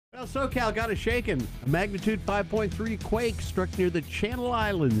Well, SoCal got a shaken. A magnitude 5.3 quake struck near the Channel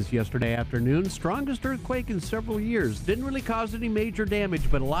Islands yesterday afternoon. Strongest earthquake in several years. Didn't really cause any major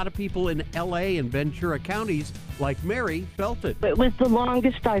damage, but a lot of people in L.A. and Ventura counties, like Mary, felt it. It was the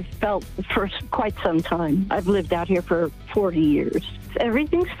longest I've felt for quite some time. I've lived out here for 40 years.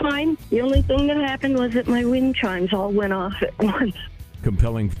 Everything's fine. The only thing that happened was that my wind chimes all went off at once.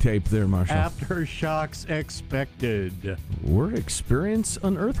 Compelling tape there, Marshall. Aftershocks expected. We're experiencing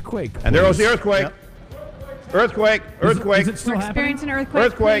an earthquake. And there goes the earthquake. Yep. Earthquake. Is it still We're happening? experiencing an earthquake.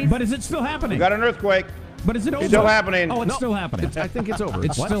 Earthquake. But is it still happening? We got an earthquake. But is it over? Still happening. Oh, it's still happening. I think it's over.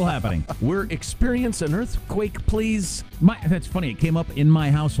 It's still happening. We're experiencing an earthquake, please. That's funny. It came up in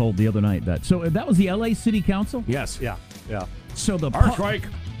my household the other night. So that was the L.A. City Council? Yes. Yeah. So the Earthquake.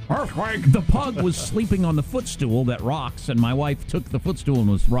 The pug was sleeping on the footstool that rocks, and my wife took the footstool and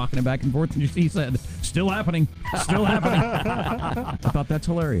was rocking it back and forth, and he said, still happening. Still happening. I thought that's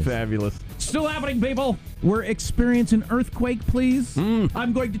hilarious. Fabulous. Still happening, people. We're experiencing an earthquake, please.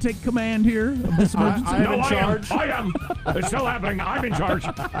 I'm going to take command here of this emergency. I'm in charge. I am. It's still happening. I'm in charge.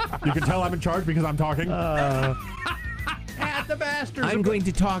 You can tell I'm in charge because I'm talking. At the bastards. I'm going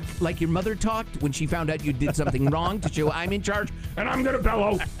to talk like your mother talked when she found out you did something wrong to show I'm in charge. And I'm going to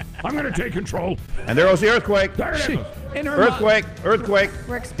bellow. I'm going to take control. And there goes the earthquake. There it is. Earthquake. Earthquake.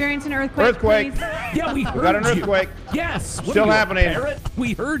 We're experiencing an earthquake. Earthquake. Please. Yeah, we heard We got an you. earthquake. Yes. What Still are you, a happening. parrot?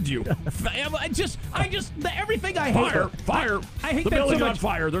 We heard you. Everything I hate. Fire. I hate the that so building's on much.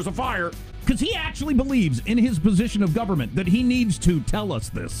 fire. There's a fire. Because he actually believes in his position of government that he needs to tell us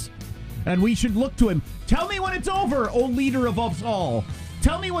this. And we should look to him. Tell me when it's over, O leader of us all.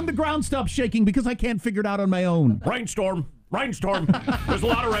 Tell me when the ground stops shaking because I can't figure it out on my own. Rainstorm. There's a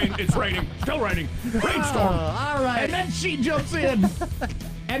lot of rain. It's raining. Still raining. Rainstorm. All right. And then she jumps in.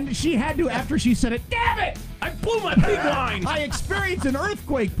 And she had to, after she said it, damn it! I blew my big line. I experienced an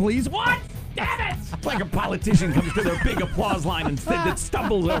earthquake, please. What? Damn it! It's like a politician comes to their big applause line and that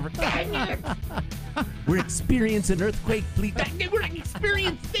stumbles over. We're experiencing an earthquake, please. We're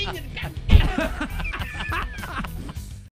experiencing it.